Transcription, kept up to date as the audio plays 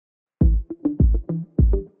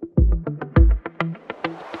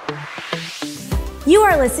You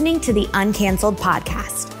are listening to the Uncanceled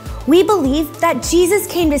Podcast. We believe that Jesus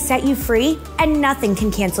came to set you free, and nothing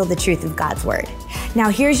can cancel the truth of God's Word. Now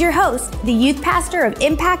here's your host, the youth pastor of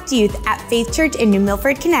Impact Youth at Faith Church in New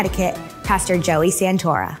Milford, Connecticut, Pastor Joey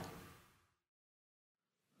Santora.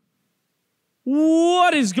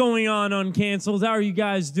 What is going on, Uncanceled? How are you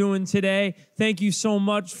guys doing today? Thank you so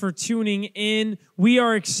much for tuning in. We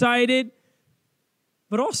are excited,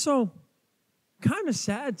 but also kind of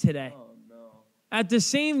sad today. Oh, no. At the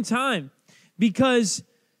same time, because,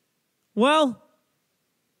 well,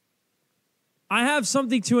 I have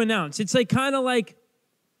something to announce. It's kind of like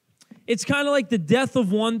the death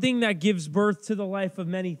of one thing that gives birth to the life of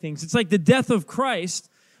many things. It's like the death of Christ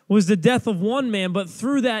was the death of one man, but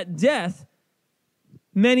through that death,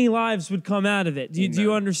 many lives would come out of it. Do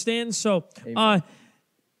you understand? So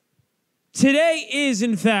today is,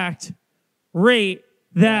 in fact, Rate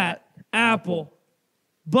That Apple.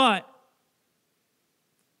 But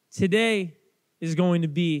today is going to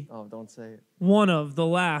be don't say it. One of the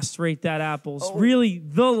last Rate That Apples. Really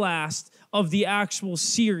the last of the actual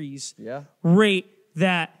series. Yeah. Rate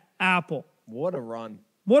That Apple. What a run.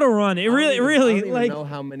 What a run. It really, I don't even know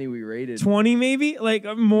how many we rated. 20 maybe?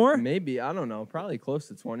 More? Maybe, I don't know. Probably close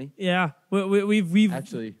to 20. Yeah. We've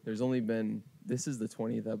Actually, there's only been, this is the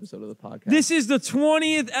 20th episode of the podcast. This is the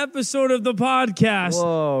 20th episode of the podcast.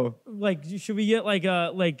 Whoa. Should we get like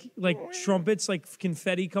trumpets, like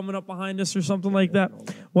confetti coming up behind us or something like that?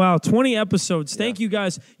 Wow, 20 episodes. Thank you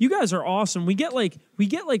guys. You guys are awesome. We get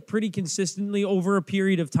pretty consistently over a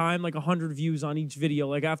period of time, 100 views on each video.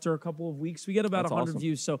 Like after a couple of weeks, we get about 100 awesome.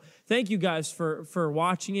 views. So thank you guys for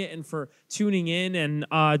watching it and for tuning in and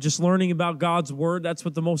just learning about God's word. That's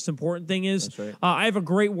what the most important thing is. That's right. I have a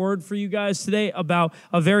great word for you guys today about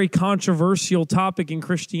a very controversial topic in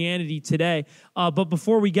Christianity today. But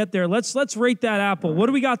before we get there, let's rate that apple. What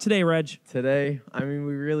do we got today, Reg? Today, we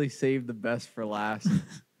really saved the best for last.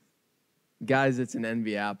 Guys, it's an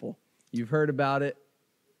envy apple. You've heard about it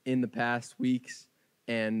in the past weeks,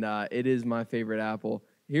 and it is my favorite apple.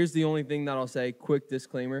 Here's the only thing that I'll say, quick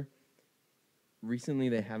disclaimer. Recently,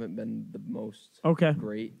 they haven't been the most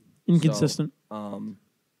great. Inconsistent. So,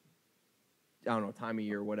 I don't know, time of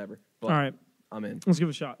year or whatever. But all right. I'm in. Let's give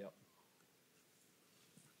it a shot. Yep.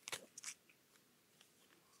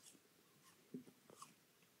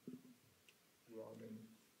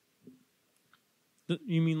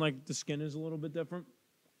 You mean like the skin is a little bit different?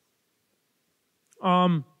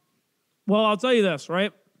 Well, I'll tell you this,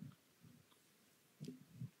 right?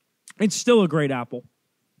 It's still a great apple.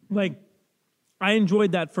 I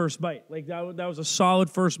enjoyed that first bite. That was a solid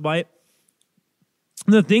first bite.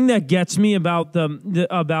 The thing that gets me about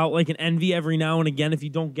about an envy every now and again, if you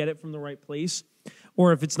don't get it from the right place,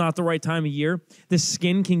 or if it's not the right time of year, the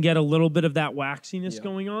skin can get a little bit of that waxiness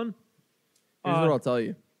going on. Here's what I'll tell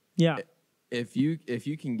you. Yeah. If you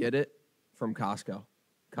can get it from Costco,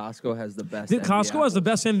 Costco has the best. Costco has the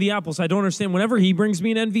best envy apples. I don't understand. Whenever he brings me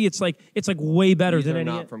an envy, it's like way better These than are any.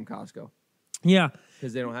 Not from Costco. Yeah,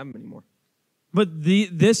 because they don't have them anymore. But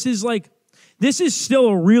this is still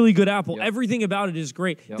a really good apple. Yep. Everything about it is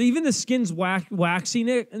great. Yep. Even the skin's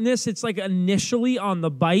waxiness. It's initially on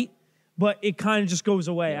the bite, but it kind of just goes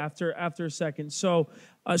away after a second. So,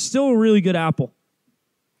 still a really good apple.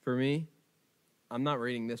 For me, I'm not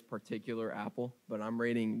rating this particular apple, but I'm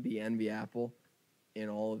rating the envy apple in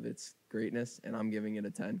all of its greatness, and I'm giving it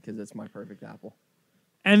a 10 because it's my perfect apple.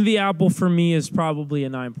 Envy apple for me is probably a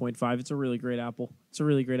 9.5. It's a really great apple.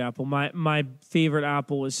 My favorite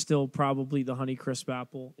apple is still probably the Honeycrisp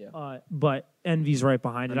apple, but Envy's right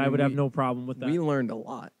behind it. I would have no problem with that. We learned a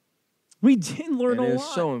lot. We did learn a lot. It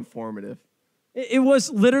was so informative. It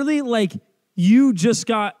was literally you just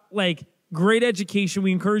got great education.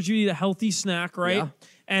 We encourage you to eat a healthy snack, right? Yeah.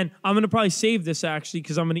 And I'm going to probably save this actually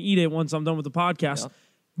because I'm going to eat it once I'm done with the podcast. Yeah.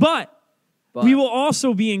 But we will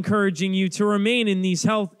also be encouraging you to remain in these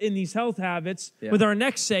health habits with our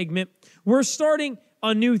next segment. We're starting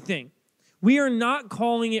a new thing. We are not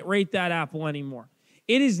calling it Rate That Apple anymore.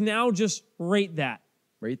 It is now just Rate That.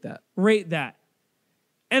 Rate That. Rate That.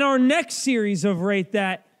 And our next series of Rate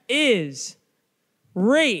That is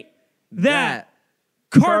Rate That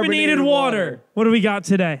Carbonated Water. What do we got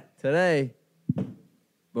today? Today,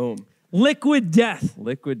 boom. Liquid Death.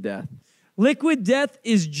 Liquid Death. Liquid Death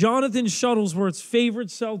is Jonathan Shuttlesworth's favorite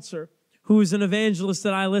seltzer, who is an evangelist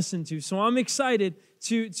that I listen to. So I'm excited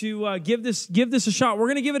to give this a shot. We're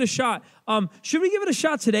going to give it a shot. Should we give it a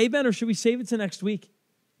shot today, Ben, or should we save it to next week?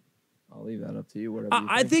 I'll leave that up to you. Whatever.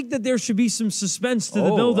 I think that there should be some suspense to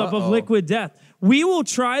the buildup of Liquid Death. We will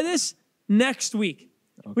try this next week.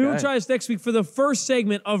 Okay. We will try this next week for the first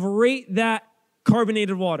segment of Rate That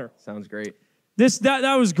Carbonated Water. Sounds great.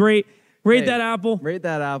 That was great. Rate that apple. Rate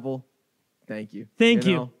that apple. Thank you. Thank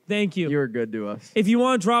you. Thank you. You were good to us. If you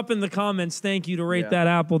want to drop in the comments, thank you to rate that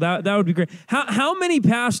apple. That would be great. How many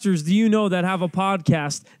pastors do you know that have a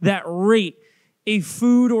podcast that rate a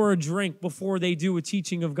food or a drink before they do a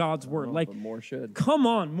teaching of God's word? But more should. Come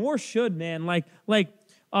on, more should, man. Like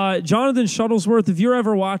Jonathan Shuttlesworth, if you're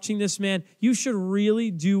ever watching this, man, you should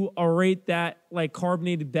really do a rate that like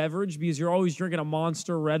carbonated beverage, because you're always drinking a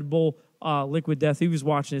Monster, Red Bull, Liquid Death. If he was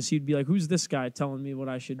watching this, he'd be like, who's this guy telling me what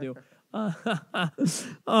I should do?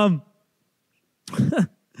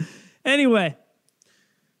 Anyway,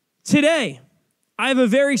 today I have a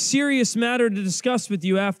very serious matter to discuss with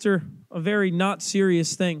you after a very not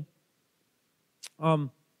serious thing.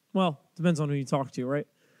 Well, depends on who you talk to, right?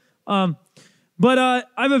 But I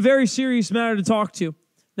have a very serious matter to talk to.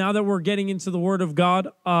 Now that we're getting into the Word of God,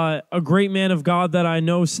 a great man of God that I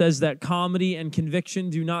know says that comedy and conviction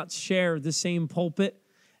do not share the same pulpit.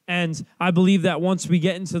 And I believe that once we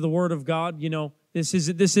get into the Word of God, you know, this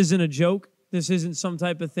isn't a joke. This isn't some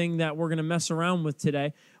type of thing that we're going to mess around with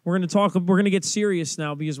today. We're going to get serious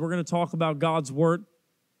now, because we're going to talk about God's Word.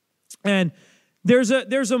 And there's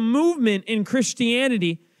a movement in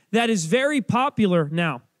Christianity that is very popular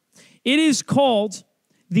now. It is called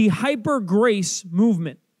the Hyper Grace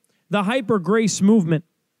movement. The Hyper Grace movement.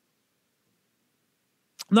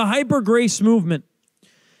 The Hyper Grace movement.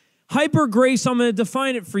 Hyper Grace, I'm going to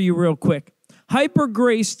define it for you real quick. Hyper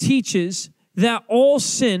Grace teaches that all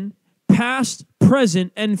sin, past,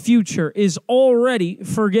 present, and future, is already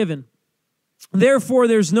forgiven. Therefore,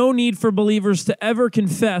 there's no need for believers to ever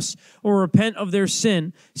confess or repent of their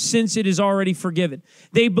sin, since it is already forgiven.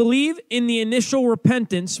 They believe in the initial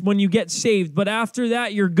repentance when you get saved, but after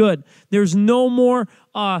that, you're good. There's no more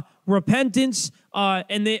repentance,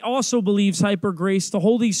 and they also believes, Hyper Grace, the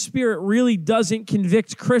Holy Spirit really doesn't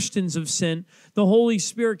convict Christians of sin. The Holy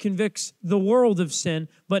Spirit convicts the world of sin,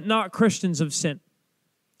 but not Christians of sin.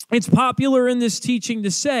 It's popular in this teaching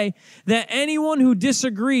to say that anyone who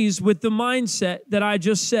disagrees with the mindset that I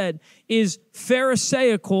just said is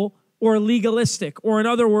Pharisaical or legalistic. Or in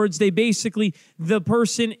other words, the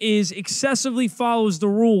person is excessively follows the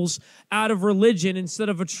rules out of religion instead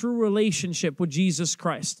of a true relationship with Jesus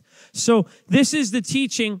Christ. So this is the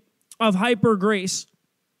teaching of Hyper Grace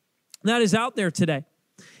that is out there today.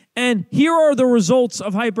 And here are the results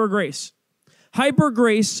of Hyper Grace. Hyper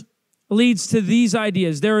Grace leads to these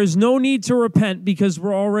ideas. There is no need to repent because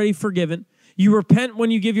we're already forgiven. You repent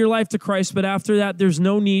when you give your life to Christ, but after that, there's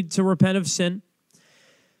no need to repent of sin.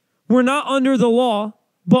 We're not under the law,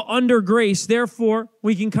 but under grace. Therefore,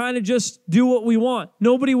 we can kind of just do what we want.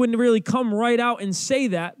 Nobody would really come right out and say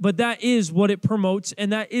that, but that is what it promotes,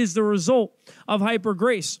 and that is the result of Hyper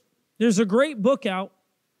Grace. There's a great book out,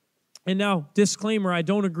 and now, disclaimer, I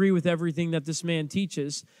don't agree with everything that this man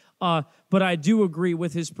teaches, but I do agree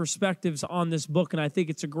with his perspectives on this book, and I think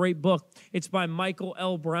it's a great book. It's by Michael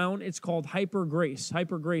L. Brown. It's called Hyper Grace.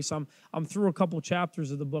 Hyper Grace. I'm through a couple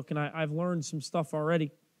chapters of the book, and I've learned some stuff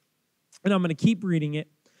already, and I'm going to keep reading it.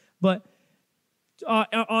 But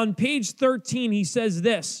on page 13, he says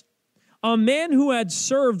this: a man who had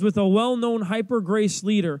served with a well-known Hyper Grace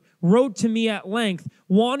leader wrote to me at length,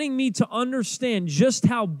 wanting me to understand just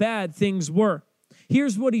how bad things were.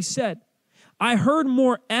 Here's what he said: I heard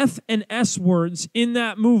more F and S words in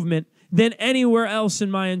that movement than anywhere else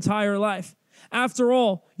in my entire life. After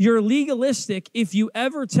all, you're legalistic if you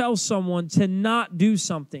ever tell someone to not do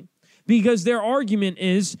something, because their argument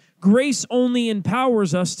is grace only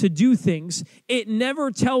empowers us to do things. It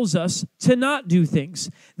never tells us to not do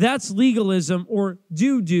things. That's legalism, or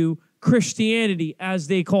do Christianity, as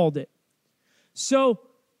they called it. So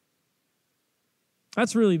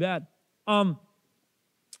that's really bad.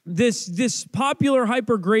 This popular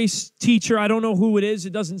Hyper Grace teacher, I don't know who it is.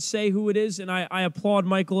 It doesn't say who it is, and I applaud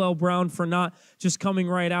Michael L. Brown for not just coming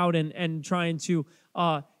right out and trying to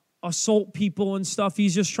assault people and stuff.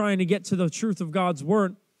 He's just trying to get to the truth of God's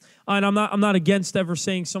word. And I'm not against ever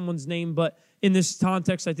saying someone's name, but in this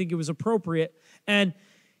context, I think it was appropriate. And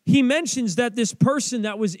he mentions that this person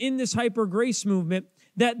that was in this Hyper Grace movement,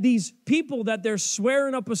 that these people that they're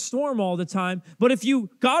swearing up a storm all the time, but if you,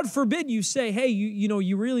 God forbid, you say, hey,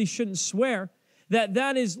 you really shouldn't swear,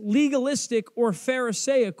 that is legalistic or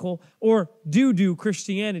Pharisaical or do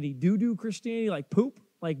Christianity. Do Christianity, like poop,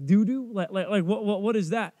 like doo-doo, like what is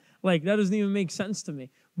that? Like, that doesn't even make sense to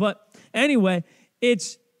me. But anyway,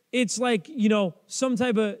 it's like, some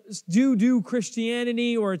type of do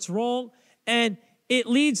Christianity, or it's wrong. And it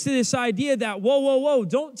leads to this idea that, whoa,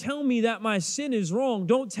 don't tell me that my sin is wrong.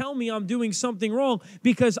 Don't tell me I'm doing something wrong,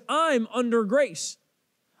 because I'm under grace.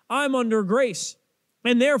 I'm under grace.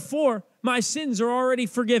 And therefore, my sins are already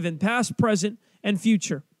forgiven, past, present, and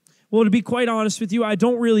future. Well, to be quite honest with you, I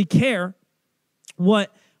don't really care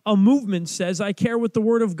what a movement says. I care what the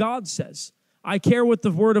Word of God says. I care what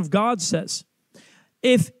the Word of God says.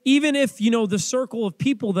 Even if the circle of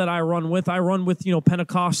people that I run with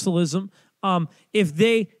Pentecostalism, if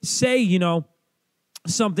they say,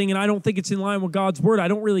 something and I don't think it's in line with God's Word, I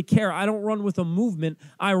don't really care. I don't run with a movement.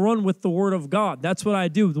 I run with the Word of God. That's what I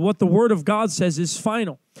do. What the Word of God says is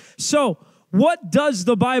final. So, what does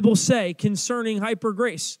the Bible say concerning hyper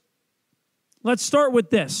grace? Let's start with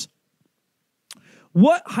this.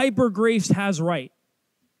 What hyper grace has right?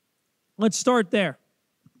 Let's start there.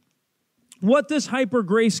 What does hyper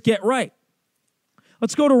grace get right?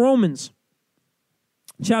 Let's go to Romans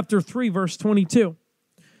chapter 3, verse 22.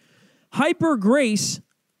 Hyper grace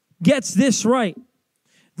gets this right.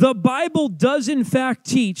 The Bible does in fact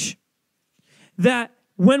teach that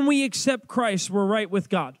when we accept Christ, we're right with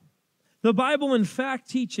God. The Bible in fact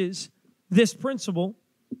teaches this principle.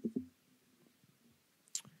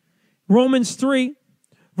 Romans 3,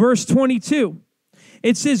 verse 22.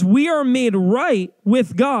 It says, we are made right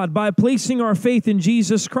with God by placing our faith in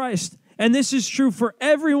Jesus Christ. And this is true for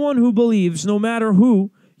everyone who believes, no matter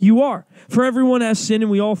who you are. For everyone has sinned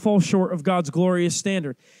and we all fall short of God's glorious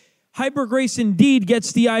standard. Hyper grace indeed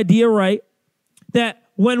gets the idea right that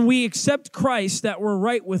when we accept Christ, that we're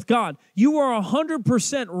right with God. You are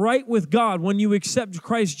 100% right with God when you accept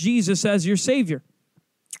Christ Jesus as your Savior.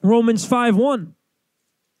 Romans 5:1.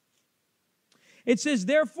 It says,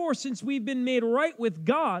 therefore, since we've been made right with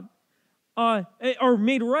God, or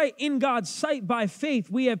made right in God's sight by faith,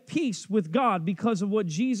 we have peace with God because of what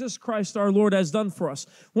Jesus Christ our Lord has done for us.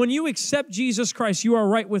 When you accept Jesus Christ, you are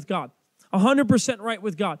right with God. 100% right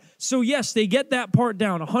with God. So yes, they get that part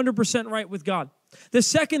down, 100% right with God. The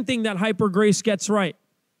second thing that hyper grace gets right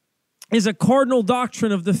is a cardinal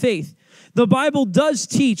doctrine of the faith. The Bible does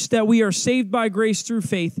teach that we are saved by grace through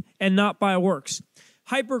faith and not by works.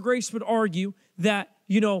 Hyper grace would argue that,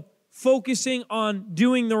 focusing on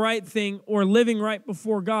doing the right thing or living right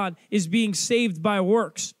before God is being saved by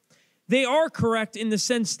works. They are correct in the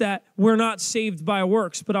sense that we're not saved by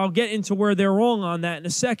works, but I'll get into where they're wrong on that in a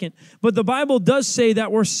second. But the Bible does say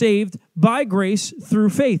that we're saved by grace through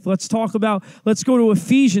faith. Let's go to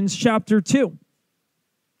Ephesians chapter 2.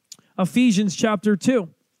 Ephesians chapter 2.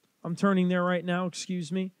 I'm turning there right now,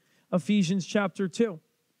 excuse me. Ephesians chapter 2.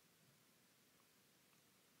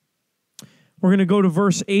 We're going to go to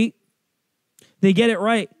verse 8. They get it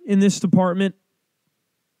right in this department.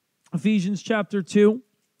 Ephesians chapter 2,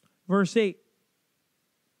 verse 8.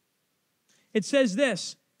 It says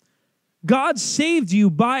this, God saved you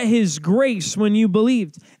by His grace when you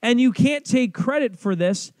believed, and you can't take credit for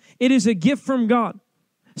this. It is a gift from God.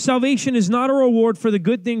 Salvation is not a reward for the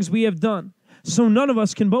good things we have done, so none of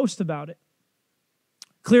us can boast about it.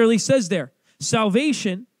 Clearly says there,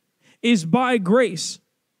 salvation is by grace.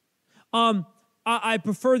 I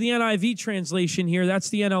prefer the NIV translation here. That's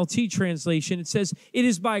the NLT translation. It says, it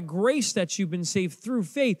is by grace that you've been saved through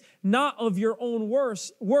faith, not of your own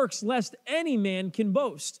works, lest any man can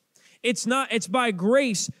boast. It's by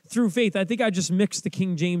grace through faith. I think I just mixed the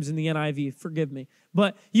King James and the NIV. Forgive me.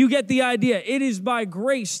 But you get the idea. It is by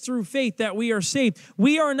grace through faith that we are saved.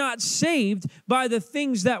 We are not saved by the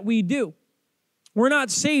things that we do. We're not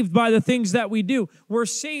saved by the things that we do. We're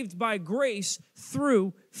saved by grace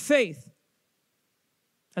through faith.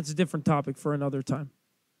 That's a different topic for another time.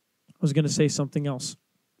 I was going to say something else.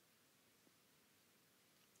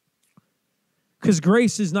 Because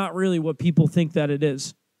grace is not really what people think that it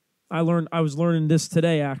is. I was learning this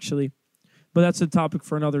today, actually. But that's a topic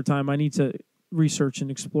for another time. I need to research and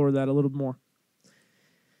explore that a little more.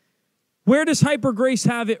 Where does hyper grace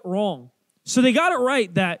have it wrong? So they got it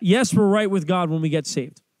right that, yes, we're right with God when we get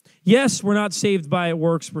saved. Yes, we're not saved by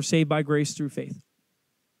works. We're saved by grace through faith.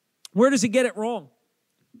 Where does it get it wrong?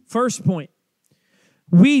 First point,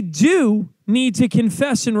 we do need to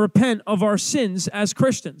confess and repent of our sins as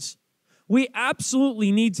Christians. We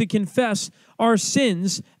absolutely need to confess our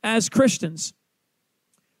sins as Christians.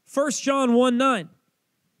 1 John 1:9,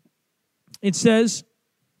 it says,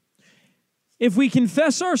 if we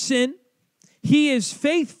confess our sin, He is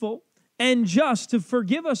faithful and just to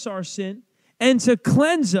forgive us our sin and to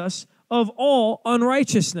cleanse us of all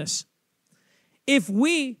unrighteousness. If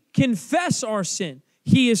we confess our sin,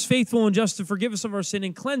 He is faithful and just to forgive us of our sin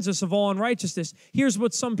and cleanse us of all unrighteousness. Here's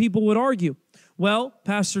what some people would argue. Well,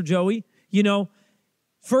 Pastor Joey, 1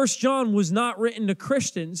 John was not written to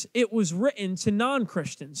Christians. It was written to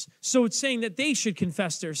non-Christians. So it's saying that they should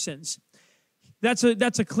confess their sins. That's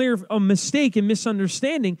a clear mistake and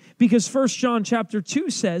misunderstanding because 1 John chapter 2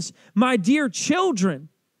 says, my dear children,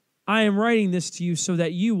 I am writing this to you so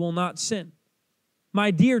that you will not sin. My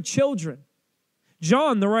dear children.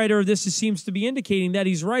 John, the writer of this, seems to be indicating that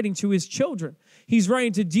he's writing to his children. He's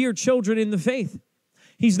writing to dear children in the faith.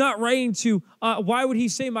 He's not writing to, why would he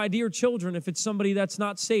say my dear children if it's somebody that's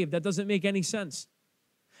not saved? That doesn't make any sense.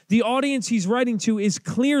 The audience he's writing to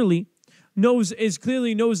clearly knows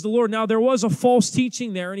the Lord. Now, there was a false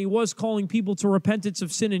teaching there, and he was calling people to repentance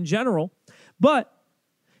of sin in general, but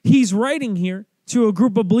he's writing here to a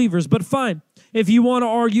group of believers. But fine, if you want to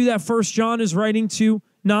argue that 1 John is writing to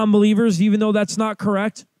non-believers, even though that's not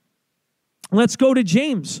correct, let's go to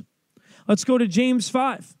James. Let's go to James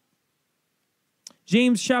 5.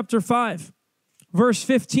 James chapter 5, verse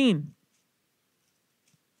 15.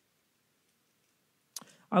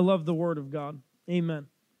 I love the word of God. Amen.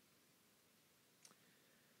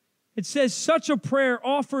 It says, such a prayer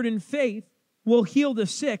offered in faith will heal the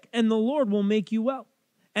sick, and the Lord will make you well.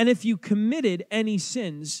 And if you committed any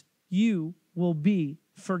sins, you will be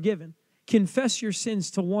forgiven. Confess your sins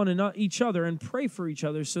to one and each other and pray for each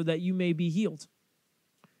other so that you may be healed.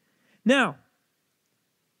 Now,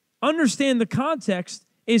 understand the context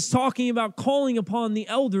is talking about calling upon the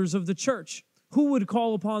elders of the church. Who would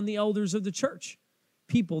call upon the elders of the church?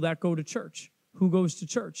 People that go to church. Who goes to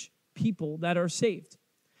church? People that are saved.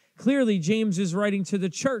 Clearly, James is writing to the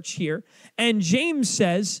church here, and James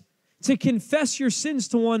says to confess your sins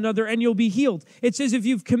to one another and you'll be healed. It says if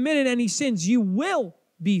you've committed any sins, you will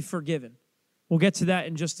be forgiven. We'll get to that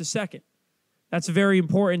in just a second. That's a very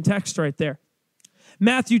important text right there.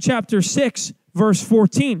 Matthew chapter 6, verse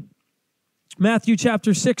 14. Matthew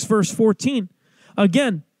chapter 6, verse 14.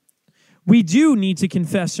 Again, we do need to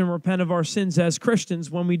confess and repent of our sins as Christians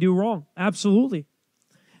when we do wrong. Absolutely.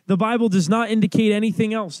 The Bible does not indicate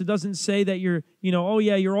anything else. It doesn't say that you're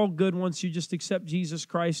all good once you just accept Jesus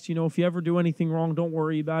Christ. If you ever do anything wrong, don't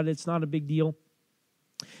worry about it. It's not a big deal.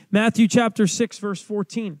 Matthew chapter 6, verse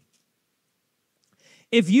 14.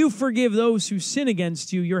 If you forgive those who sin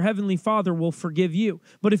against you, your heavenly Father will forgive you.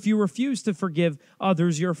 But if you refuse to forgive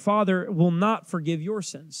others, your Father will not forgive your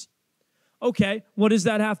sins. Okay, what does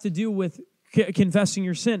that have to do with confessing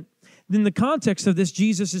your sin? In the context of this,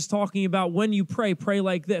 Jesus is talking about when you pray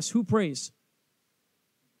like this. Who prays?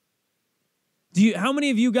 How many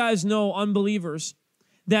of you guys know unbelievers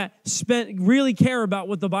that really care about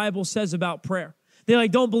what the Bible says about prayer? They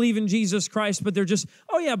don't believe in Jesus Christ, but they're just,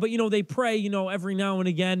 they pray, every now and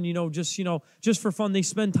again, just for fun. They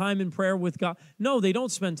spend time in prayer with God. No, they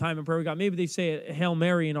don't spend time in prayer with God. Maybe they say a Hail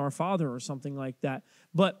Mary in Our Father or something like that.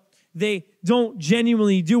 But they don't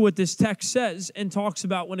genuinely do what this text says and talks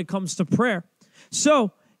about when it comes to prayer.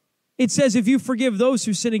 So it says, if you forgive those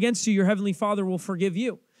who sin against you, your heavenly Father will forgive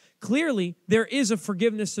you. Clearly, there is a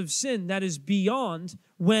forgiveness of sin that is beyond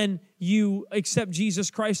when you accept Jesus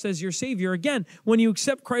Christ as your Savior. Again, when you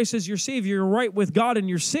accept Christ as your Savior, you're right with God and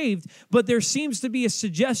you're saved. But there seems to be a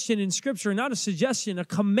suggestion in Scripture, not a suggestion, a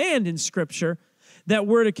command in Scripture, that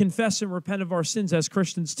we're to confess and repent of our sins as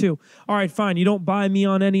Christians too. All right, fine. You don't buy me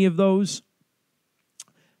on any of those.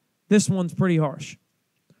 This one's pretty harsh.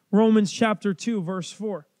 Romans chapter 2, verse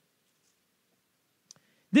 4.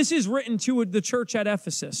 This is written to the church at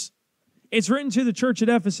Ephesus. It's written to the church at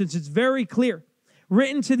Ephesus. It's very clear.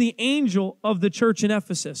 Written to the angel of the church in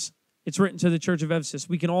Ephesus. It's written to the church of Ephesus.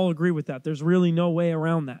 We can all agree with that. There's really no way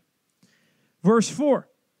around that. Verse 4.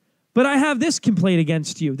 But I have this complaint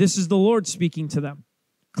against you. This is the Lord speaking to them.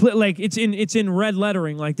 It's in red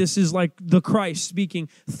lettering. This is like the Christ speaking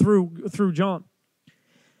through John.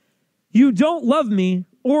 You don't love me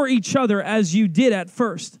or each other as you did at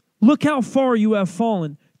first. Look how far you have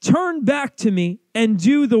fallen. Turn back to me and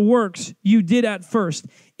do the works you did at first.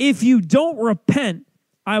 If you don't repent,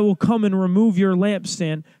 I will come and remove your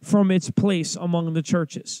lampstand from its place among the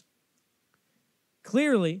churches.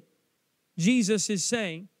 Clearly, Jesus is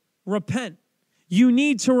saying, repent. You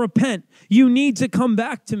need to repent. You need to come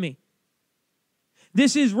back to me.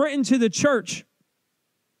 This is written to the church.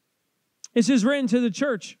 This is written to the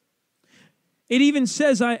church. It even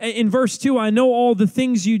says in verse 2, I know all the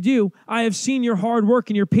things you do. I have seen your hard work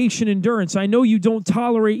and your patient endurance. I know you don't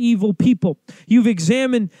tolerate evil people. You've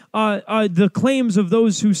examined the claims of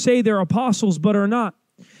those who say they're apostles but are not.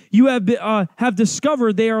 You have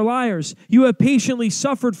discovered they are liars. You have patiently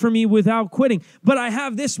suffered for me without quitting. But I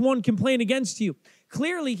have this one complaint against you.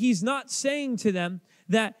 Clearly, he's not saying to them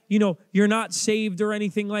that, you're not saved or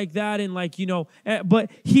anything like that. And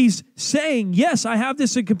but he's saying, yes, I have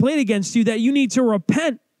this complaint against you that you need to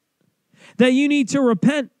repent. That you need to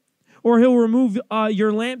repent or he'll remove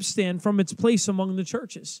your lampstand from its place among the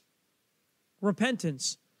churches.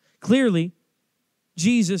 Repentance. Clearly,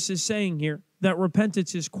 Jesus is saying here that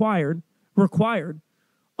repentance is required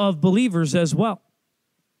of believers as well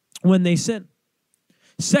when they sin.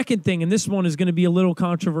 Second thing, and this one is going to be a little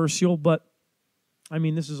controversial, but I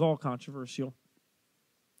mean, this is all controversial.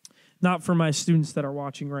 Not for my students that are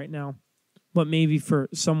watching right now, but maybe for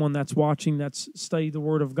someone that's watching that's studied the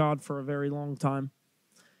Word of God for a very long time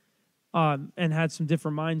and had some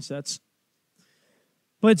different mindsets.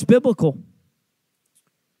 But it's biblical.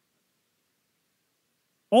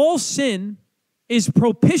 All sin is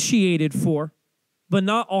propitiated for, but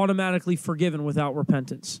not automatically forgiven without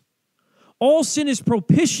repentance. All sin is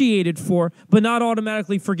propitiated for, but not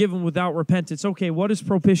automatically forgiven without repentance. Okay, what does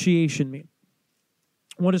propitiation mean?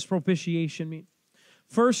 What does propitiation mean?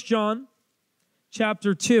 1 John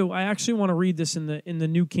chapter 2. I actually want to read this in the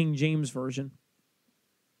New King James Version.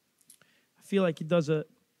 I feel like it does a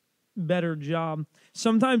better job.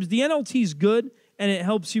 Sometimes the NLT is good, and it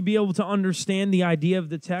helps you be able to understand the idea of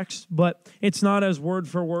the text, but it's not as word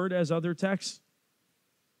for word as other texts.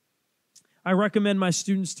 I recommend my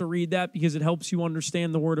students to read that because it helps you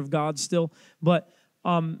understand the Word of God still, but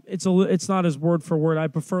it's not as word for word. I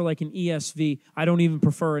prefer like an ESV. I don't even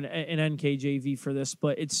prefer an NKJV for this,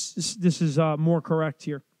 but this is more correct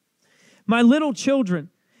here. My little children,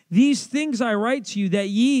 these things I write to you that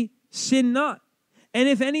ye sin not. And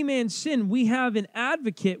if any man sin, we have an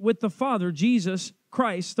advocate with the Father, Jesus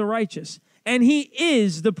Christ the righteous. And he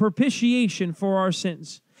is the propitiation for our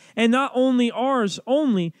sins. And not only ours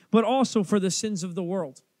only, but also for the sins of the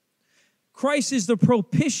world. Christ is the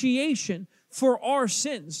propitiation for our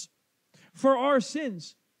sins. For our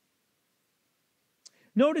sins.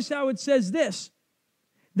 Notice how it says this,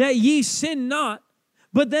 that ye sin not,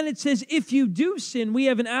 but then it says, if you do sin, we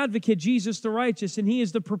have an advocate, Jesus the righteous, and he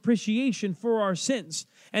is the propitiation for our sins.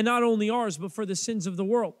 And not only ours, but for the sins of the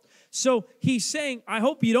world. So he's saying, I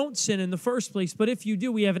hope you don't sin in the first place, but if you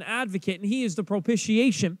do, we have an advocate, and he is the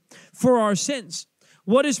propitiation for our sins.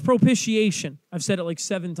 What is propitiation? I've said it like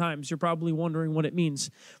 7 times. You're probably wondering what it means.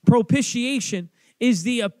 Propitiation is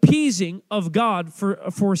the appeasing of God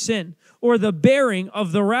for sin, or the bearing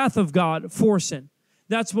of the wrath of God for sin.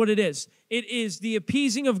 That's what it is. It is the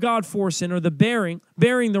appeasing of God for sin, or the bearing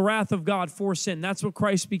the wrath of God for sin. That's what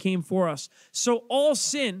Christ became for us. So all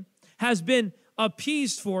sin has been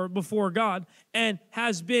appeased for before God, and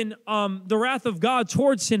has been the wrath of God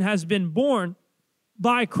towards sin has been borne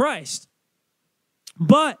by Christ.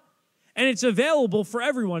 And it's available for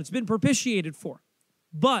everyone. It's been propitiated for.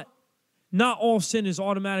 But not all sin is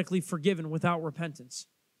automatically forgiven without repentance.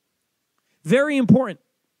 Very important.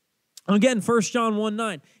 Again, 1 John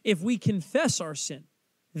 1:9. If we confess our sin,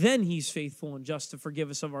 then he's faithful and just to forgive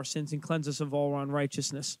us of our sins and cleanse us of all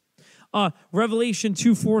unrighteousness. Revelation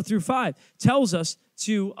 2:4-5 tells us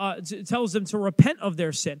tells them to repent of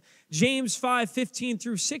their sin. James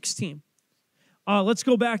 5:15-16. Let's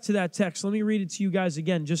go back to that text. Let me read it to you guys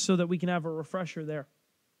again, just so that we can have a refresher there.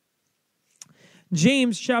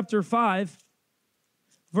 James chapter 5,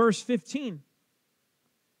 verse 15.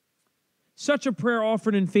 Such a prayer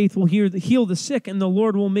offered in faith will heal the sick, and the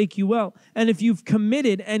Lord will make you well. And if you've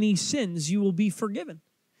committed any sins, you will be forgiven.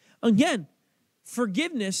 Again,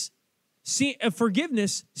 forgiveness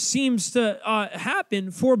seems to happen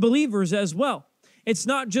for believers as well. It's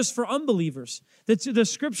not just for unbelievers. The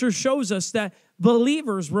scripture shows us that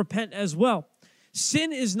believers repent as well.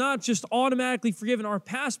 Sin is not just automatically forgiven. Our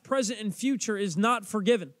past, present, and future is not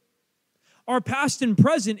forgiven. Our past and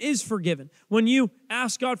present is forgiven. When you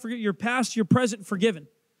ask God for your past, your present, forgiven.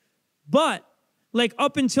 But, like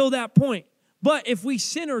up until that point. But if we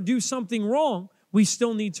sin or do something wrong, we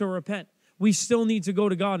still need to repent. We still need to go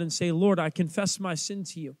to God and say, Lord, I confess my sin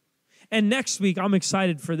to you. And next week, I'm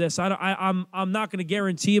excited for this. I'm not going to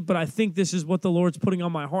guarantee it, but I think this is what the Lord's putting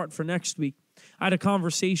on my heart for next week. I had a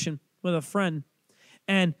conversation with a friend,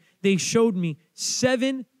 and they showed me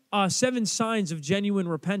seven signs of genuine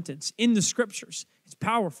repentance in the scriptures. It's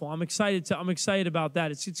powerful. I'm excited about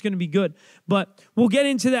that. It's going to be good. But we'll get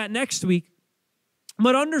into that next week.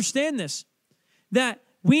 But understand this, that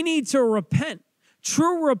we need to repent.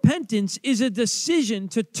 True repentance is a decision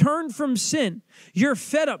to turn from sin. You're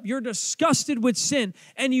fed up. You're disgusted with sin,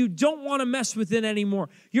 and you don't want to mess with it anymore.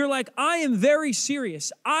 You're like, I am very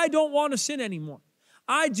serious. I don't want to sin anymore.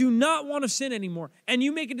 I do not want to sin anymore. And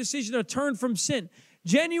you make a decision to turn from sin.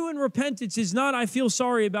 Genuine repentance is not, I feel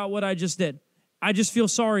sorry about what I just did. I just feel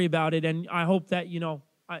sorry about it, and I hope that,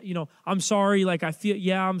 I'm sorry, like I feel,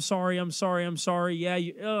 yeah, I'm sorry,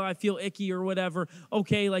 yeah, I feel icky or whatever.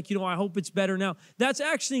 Okay, I hope it's better now. That's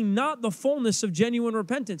actually not the fullness of genuine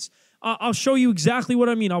repentance. I'll show you exactly what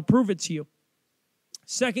I mean. I'll prove it to you.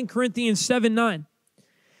 2 Corinthians 7:9.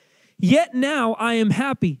 Yet now I am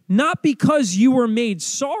happy, not because you were made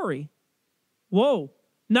sorry. Whoa.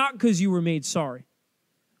 not because you were made sorry,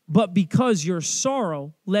 but because your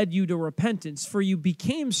sorrow led you to repentance, for you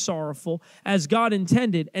became sorrowful as God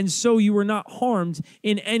intended, and so you were not harmed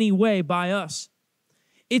in any way by us.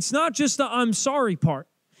 It's not just the I'm sorry part.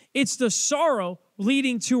 It's the sorrow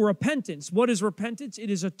leading to repentance. What is repentance? It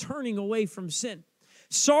is a turning away from sin.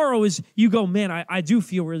 Sorrow is, you go, man, I do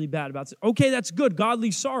feel really bad about this. Okay, that's good.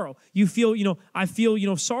 Godly sorrow. You feel, I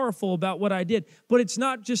feel, sorrowful about what I did. But it's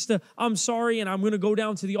not just I'm sorry and I'm going to go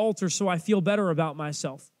down to the altar so I feel better about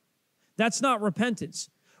myself. That's not repentance.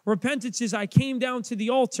 Repentance is I came down to the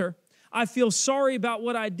altar, I feel sorry about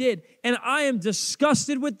what I did, and I am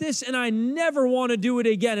disgusted with this, and I never want to do it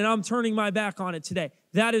again, and I'm turning my back on it today.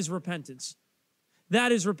 That is repentance.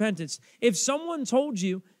 That is repentance. If someone told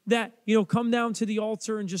you that, come down to the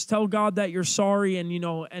altar and just tell God that you're sorry and,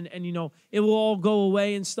 it will all go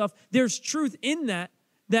away and stuff, there's truth in that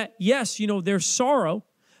yes, there's sorrow,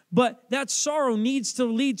 but that sorrow needs to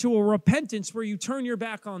lead to a repentance where you turn your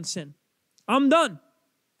back on sin. I'm done.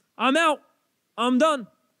 I'm out. I'm done.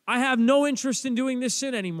 I have no interest in doing this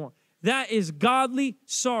sin anymore. That is godly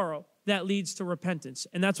sorrow that leads to repentance.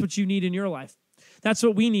 And that's what you need in your life. That's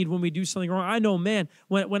what we need when we do something wrong. I know, man,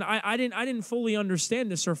 when I didn't fully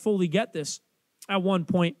understand this or fully get this at one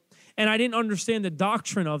point, and I didn't understand the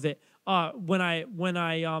doctrine of it when I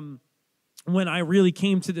really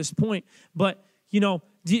came to this point. But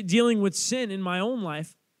dealing with sin in my own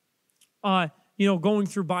life, going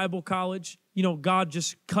through Bible college, God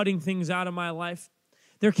just cutting things out of my life.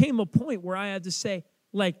 There came a point where I had to say,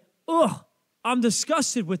 I'm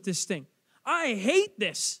disgusted with this thing. I hate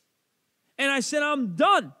this. And I said, I'm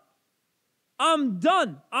done. I'm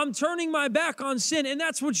done. I'm turning my back on sin. And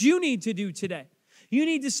that's what you need to do today. You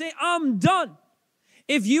need to say, I'm done.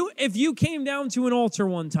 If you came down to an altar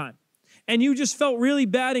one time and you just felt really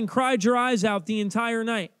bad and cried your eyes out the entire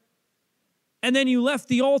night, and then you left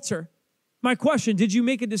the altar, my question, did you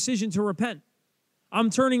make a decision to repent? I'm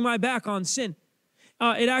turning my back on sin.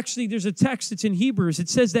 There's a text that's in Hebrews. It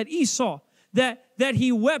says that Esau, that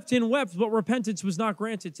he wept and wept, but repentance was not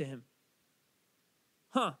granted to him.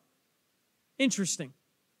 Interesting.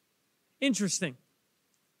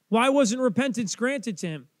 Why wasn't repentance granted to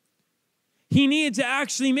him? He needed to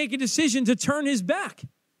actually make a decision to turn his back.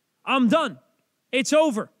 I'm done. It's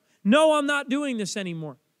over. No, I'm not doing this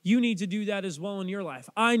anymore. You need to do that as well in your life.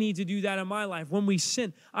 I need to do that in my life. When we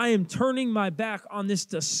sin, I am turning my back on this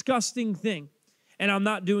disgusting thing, and I'm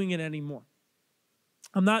not doing it anymore.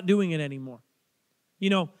 I'm not doing it anymore.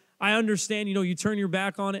 I understand, you turn your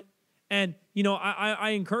back on it, and, I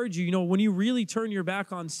encourage you, when you really turn your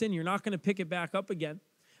back on sin, you're not going to pick it back up again.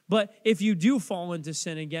 But if you do fall into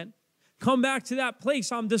sin again, come back to that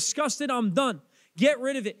place. I'm disgusted. I'm done. Get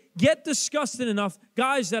rid of it. Get disgusted enough,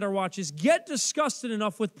 guys that are watching, get disgusted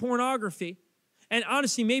enough with pornography. And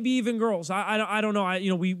honestly, maybe even girls. I don't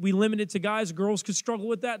know. We limit it to guys. Girls could struggle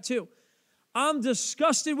with that too. I'm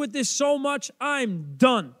disgusted with this so much. I'm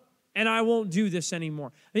done. And I won't do this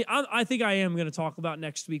anymore. I think I am going to talk about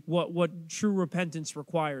next week what true repentance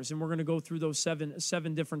requires. And we're going to go through those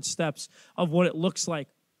seven different steps of what it looks like.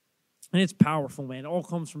 And it's powerful, man. It all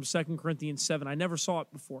comes from 2 Corinthians 7. I never saw it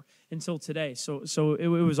before until today. So it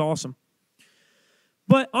was awesome.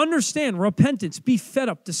 But understand, repentance, be fed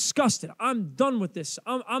up, disgusted. I'm done with this.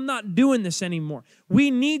 I'm not doing this anymore. We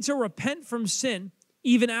need to repent from sin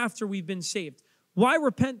even after we've been saved. Why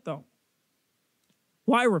repent, though?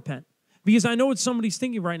 Why repent? Because I know what somebody's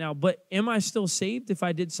thinking right now, but am I still saved if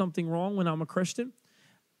I did something wrong when I'm a Christian?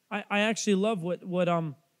 I actually love what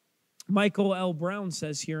Michael L. Brown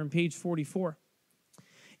says here on page 44.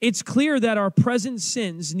 It's clear that our present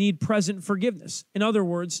sins need present forgiveness. In other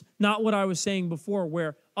words, not what I was saying before,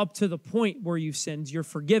 where up to the point where you've sinned, you're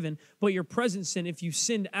forgiven, but your present sin, if you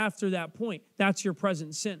sinned after that point, that's your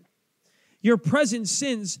present sin. Your present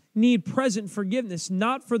sins need present forgiveness,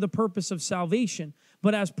 not for the purpose of salvation,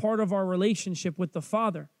 but as part of our relationship with the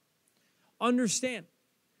Father. Understand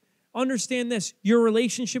this. Your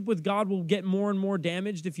relationship with God will get more and more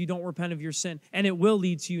damaged if you don't repent of your sin, and it will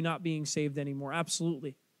lead to you not being saved anymore.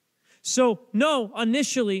 Absolutely. So, no,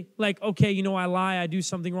 initially, okay, I lie, I do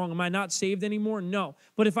something wrong. Am I not saved anymore? No.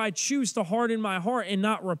 But if I choose to harden my heart and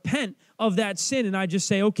not repent of that sin, and I just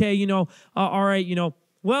say, okay, all right,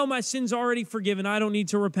 well, my sin's already forgiven. I don't need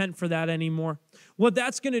to repent for that anymore. What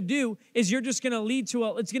that's going to do is you're just going to lead to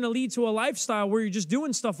a lifestyle where you're just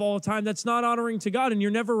doing stuff all the time that's not honoring to God, and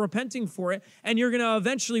you're never repenting for it, and you're going to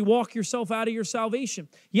eventually walk yourself out of your salvation.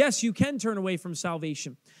 Yes, you can turn away from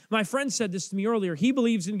salvation. My friend said this to me earlier. He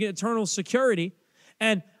believes in eternal security,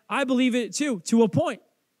 and I believe it too, to a point.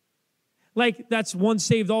 That's once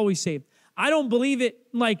saved, always saved. I don't believe it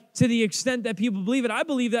like to the extent that people believe it. I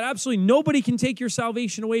believe that absolutely nobody can take your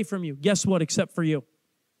salvation away from you. Guess what? Except for you.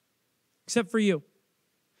 Except for you.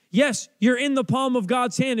 Yes, you're in the palm of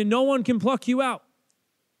God's hand and no one can pluck you out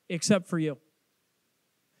except for you.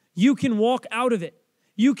 You can walk out of it.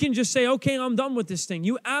 You can just say, okay, I'm done with this thing.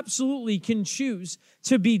 You absolutely can choose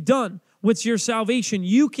to be done with your salvation.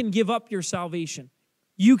 You can give up your salvation.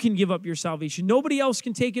 You can give up your salvation. Nobody else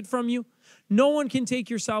can take it from you. No one can take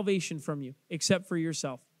your salvation from you except for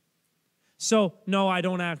yourself. So, no, I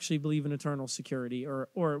don't actually believe in eternal security or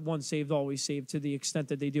once saved, always saved to the extent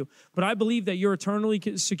that they do. But I believe that you're eternally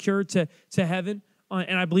secured to heaven,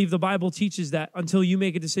 and I believe the Bible teaches that until you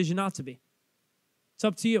make a decision not to be. It's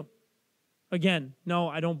up to you. Again, no,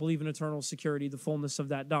 I don't believe in eternal security, the fullness of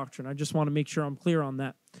that doctrine. I just want to make sure I'm clear on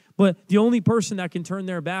that. But the only person that can turn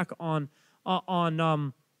their back on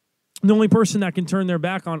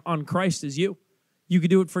Christ is you. You can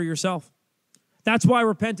do it for yourself. That's why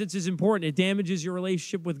repentance is important. It damages your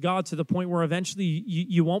relationship with God to the point where eventually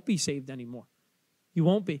you won't be saved anymore. You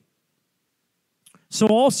won't be. So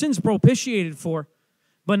all sin's propitiated for,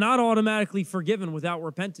 but not automatically forgiven without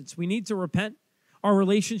repentance. We need to repent. Our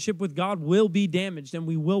relationship with God will be damaged, and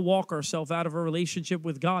we will walk ourselves out of a relationship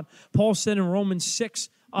with God. Paul said in Romans 6,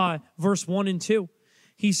 verse 1 and 2,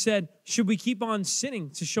 he said, should we keep on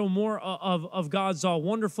sinning to show more of God's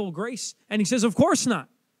wonderful grace? And he says, of course not.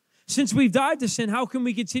 Since we've died to sin, how can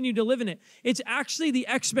we continue to live in it? It's actually the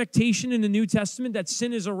expectation in the New Testament that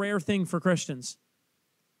sin is a rare thing for Christians.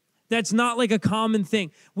 That's not like a common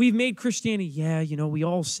thing. We've made Christianity, we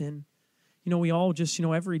all sin. We all just,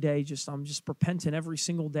 every day, I'm just repenting every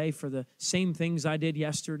single day for the same things I did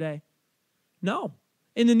yesterday. No.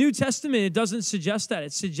 In the New Testament, it doesn't suggest that.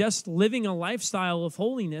 It suggests living a lifestyle of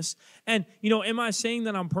holiness. And, am I saying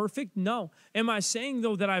that I'm perfect? No. Am I saying,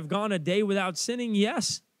 though, that I've gone a day without sinning?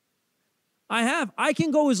 Yes. I have. I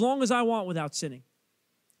can go as long as I want without sinning.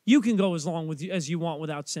 You can go as long as you want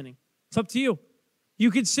without sinning. It's up to you.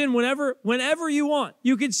 You can sin whenever you want.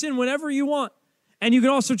 You can sin whenever you want. And you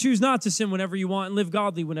can also choose not to sin whenever you want and live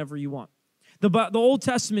godly whenever you want. The Old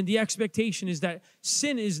Testament, the expectation is that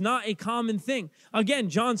sin is not a common thing. Again,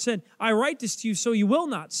 John said, I write this to you so you will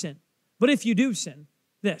not sin. But if you do sin,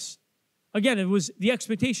 this. Again, it was the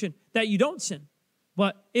expectation that you don't sin.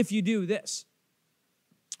 But if you do this.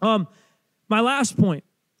 My last point.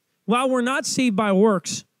 While we're not saved by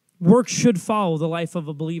works, works should follow the life of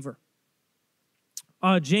a believer.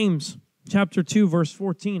 James chapter 2, verse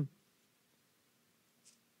 14.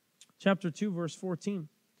 Chapter 2, verse 14.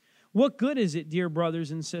 What good is it, dear brothers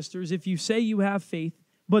and sisters, if you say you have faith,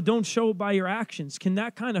 but don't show it by your actions? Can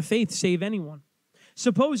that kind of faith save anyone?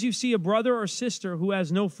 Suppose you see a brother or sister who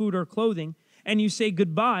has no food or clothing, and you say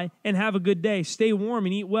goodbye and have a good day, stay warm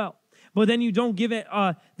and eat well. But then you don't give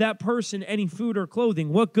that person any food or clothing.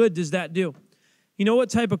 What good does that do? You know what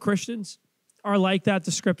type of Christians are like that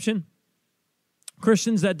description?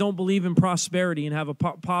 Christians that don't believe in prosperity and have a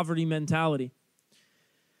poverty mentality.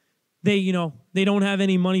 They don't have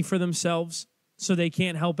any money for themselves, so they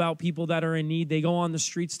can't help out people that are in need. They go on the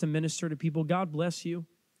streets to minister to people. God bless you.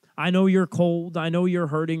 I know you're cold. I know you're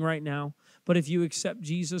hurting right now. But if you accept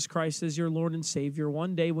Jesus Christ as your Lord and Savior,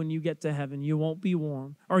 one day when you get to heaven, you won't be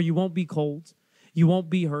warm, or you won't be cold. You won't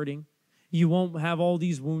be hurting. You won't have all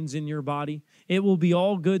these wounds in your body. It will be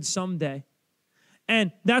all good someday.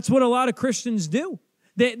 And that's what a lot of Christians do.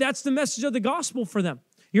 That's the message of the gospel for them.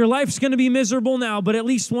 Your life's going to be miserable now, but at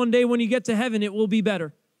least one day when you get to heaven, it will be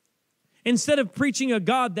better. Instead of preaching a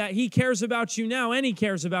God that He cares about you now and He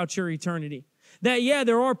cares about your eternity. That,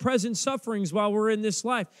 there are present sufferings while we're in this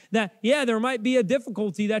life. That, there might be a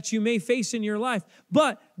difficulty that you may face in your life,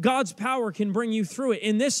 but God's power can bring you through it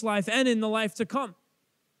in this life and in the life to come.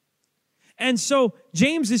 And so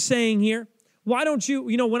James is saying here, why don't you,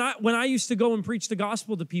 when I used to go and preach the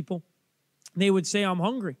gospel to people, they would say, I'm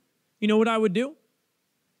hungry. You know what I would do?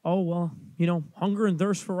 Oh, well, hunger and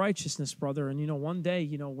thirst for righteousness, brother. And, one day,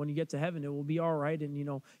 when you get to heaven, it will be all right. And,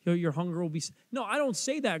 your hunger will be... No, I don't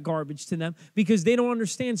say that garbage to them because they don't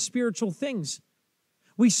understand spiritual things.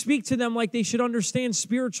 We speak to them like they should understand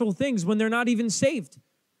spiritual things when they're not even saved.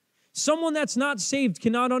 Someone that's not saved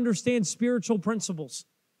cannot understand spiritual principles.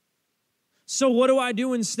 So what do I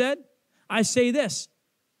do instead? I say this.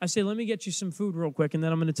 I say, let me get you some food real quick, and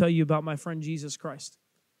then I'm going to tell you about my friend Jesus Christ.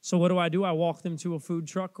 So what do? I walk them to a food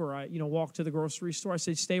truck, or I, walk to the grocery store. I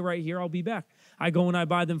say, stay right here. I'll be back. I go and I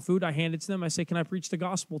buy them food. I hand it to them. I say, can I preach the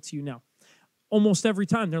gospel to you now? Almost every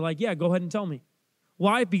time they're like, yeah, go ahead and tell me.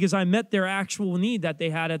 Why? Because I met their actual need that they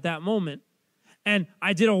had at that moment. And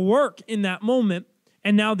I did a work in that moment.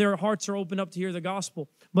 And now their hearts are open up to hear the gospel.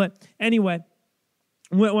 But anyway,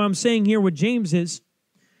 what I'm saying here with James is,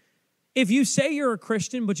 if you say you're a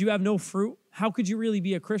Christian but you have no fruit, how could you really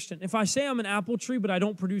be a Christian? If I say I'm an apple tree but I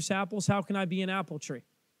don't produce apples, how can I be an apple tree?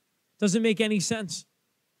 Doesn't make any sense.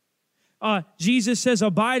 Jesus says,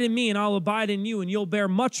 abide in me and I'll abide in you and you'll bear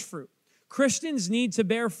much fruit. Christians need to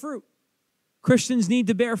bear fruit. Christians need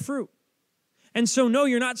to bear fruit. And so, no,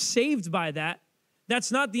 you're not saved by that. That's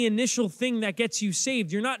not the initial thing that gets you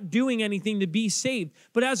saved. You're not doing anything to be saved.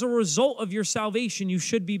 But as a result of your salvation, you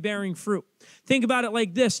should be bearing fruit. Think about it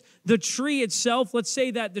like this. The tree itself, let's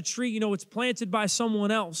say that the tree, it's planted by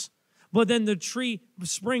someone else, but then the tree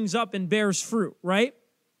springs up and bears fruit, right?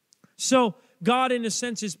 So God, in a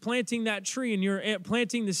sense, is planting that tree and you're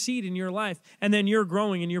planting the seed in your life, and then you're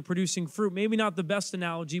growing and you're producing fruit. Maybe not the best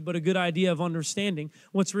analogy, but a good idea of understanding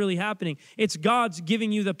what's really happening. It's God's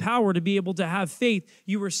giving you the power to be able to have faith.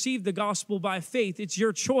 You receive the gospel by faith. It's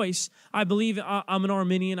your choice. I believe, I'm an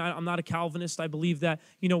Arminian. I'm not a Calvinist. I believe that,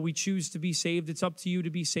 we choose to be saved. It's up to you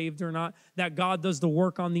to be saved or not. That God does the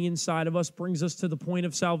work on the inside of us, brings us to the point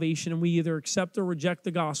of salvation, and we either accept or reject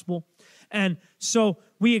the gospel. And so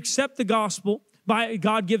we accept the gospel.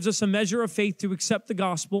 God gives us a measure of faith to accept the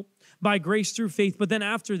gospel by grace through faith. But then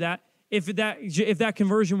after that, if that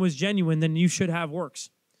conversion was genuine, then you should have works,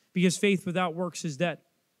 because faith without works is dead.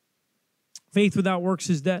 Faith without works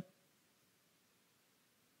is dead.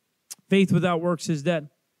 Faith without works is dead.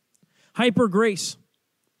 Hyper grace.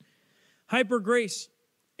 Hyper grace.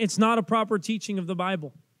 It's not a proper teaching of the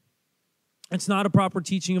Bible. It's not a proper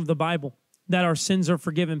teaching of the Bible that our sins are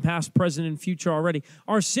forgiven, past, present, and future already.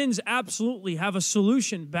 Our sins absolutely have a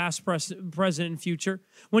solution, past, present, and future.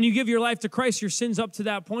 When you give your life to Christ, your sins up to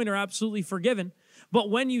that point are absolutely forgiven. But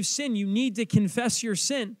when you sin, you need to confess your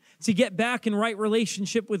sin to get back in right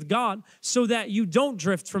relationship with God so that you don't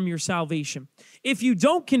drift from your salvation. If you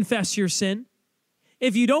don't confess your sin,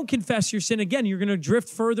 again, you're going to drift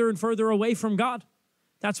further and further away from God.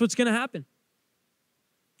 That's what's going to happen.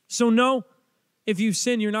 So no, if you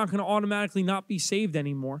sin, you're not going to automatically not be saved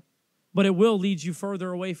anymore, but it will lead you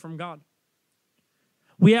further away from God.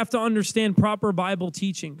 We have to understand proper Bible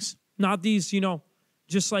teachings, not these,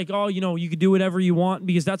 just like, you can do whatever you want,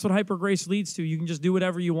 because that's what hyper grace leads to. You can just do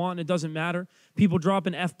whatever you want, and it doesn't matter. People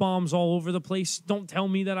dropping F-bombs all over the place. Don't tell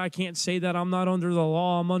me that I can't say that. I'm not under the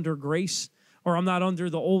law, I'm under grace. Or I'm not under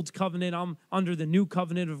the old covenant, I'm under the new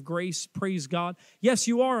covenant of grace. Praise God. Yes,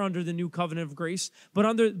 you are under the new covenant of grace,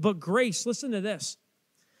 but grace, listen to this.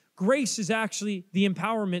 Grace is actually the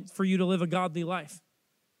empowerment for you to live a godly life.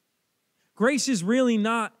 Grace is really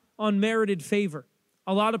not unmerited favor.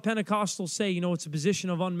 A lot of Pentecostals say, it's a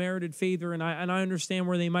position of unmerited favor, and I understand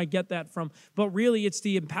where they might get that from, but really it's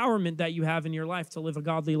the empowerment that you have in your life to live a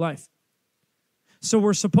godly life. So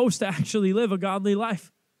we're supposed to actually live a godly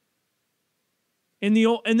life. In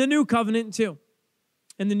the new covenant too.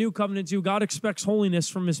 In the new covenant too, God expects holiness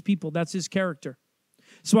from his people. That's his character.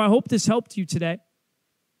 So I hope this helped you today.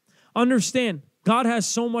 Understand, God has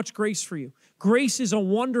so much grace for you. Grace is a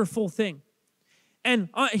wonderful thing. And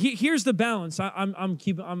here's the balance. I'm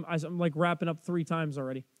like wrapping up 3 times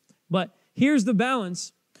already. But here's the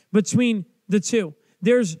balance between the two.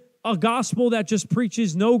 There's a gospel that just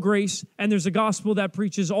preaches no grace, and there's a gospel that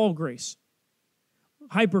preaches all grace.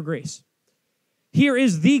 Hyper grace. Here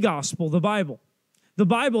is the gospel, the Bible. The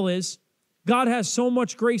Bible is, God has so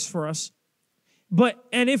much grace for us,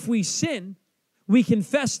 and if we sin, we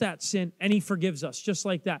confess that sin, and he forgives us, just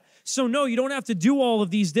like that. So no, you don't have to do all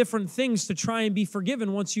of these different things to try and be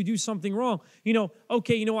forgiven once you do something wrong.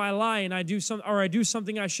 I lie and I do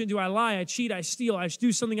something I shouldn't do. I lie, I cheat, I steal, I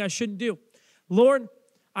do something I shouldn't do. Lord,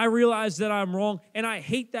 I realize that I'm wrong, and I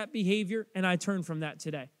hate that behavior, and I turn from that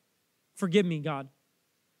today. Forgive me, God.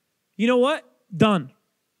 You know what? Done.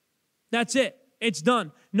 That's it. It's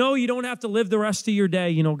done. No, you don't have to live the rest of your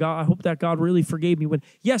day. God, I hope that God really forgave me.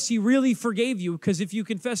 Yes, he really forgave you, because if you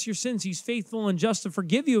confess your sins, he's faithful and just to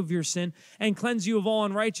forgive you of your sin and cleanse you of all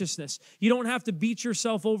unrighteousness. You don't have to beat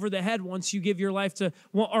yourself over the head once you give your life to,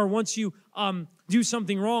 or once you do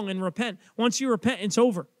something wrong and repent. Once you repent, it's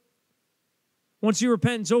over. Once you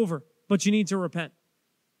repent, it's over. But you need to repent.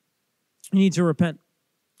 You need to repent.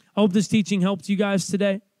 I hope this teaching helped you guys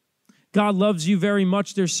today. God loves you very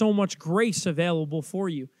much. There's so much grace available for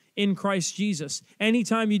you in Christ Jesus.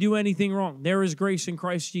 Anytime you do anything wrong, there is grace in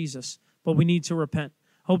Christ Jesus, but we need to repent.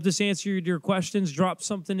 Hope this answered your questions. Drop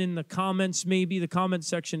something in the comments maybe. The comment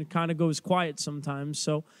section kind of goes quiet sometimes,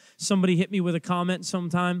 so somebody hit me with a comment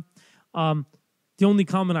sometime. The only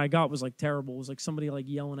comment I got was terrible. It was somebody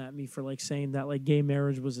yelling at me for saying that gay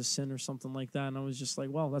marriage was a sin or something like that, and I was just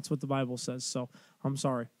well, that's what the Bible says, so I'm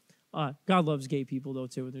sorry. God loves gay people, though,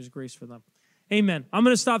 too, and there's grace for them. Amen. I'm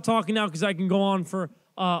going to stop talking now because I can go on for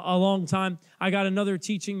a long time. I got another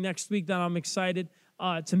teaching next week that I'm excited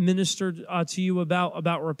to minister to you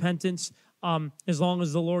about repentance, as long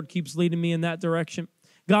as the Lord keeps leading me in that direction.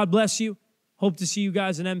 God bless you. Hope to see you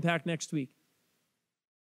guys in Impact next week.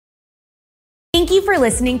 Thank you for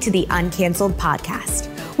listening to the Uncanceled podcast.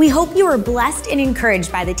 We hope you were blessed and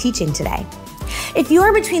encouraged by the teaching today. If you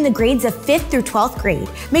are between the grades of 5th through 12th grade,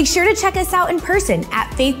 make sure to check us out in person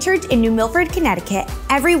at Faith Church in New Milford, Connecticut,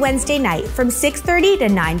 every Wednesday night from 6:30 to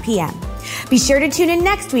 9 p.m. Be sure to tune in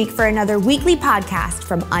next week for another weekly podcast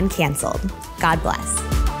from Uncanceled. God bless.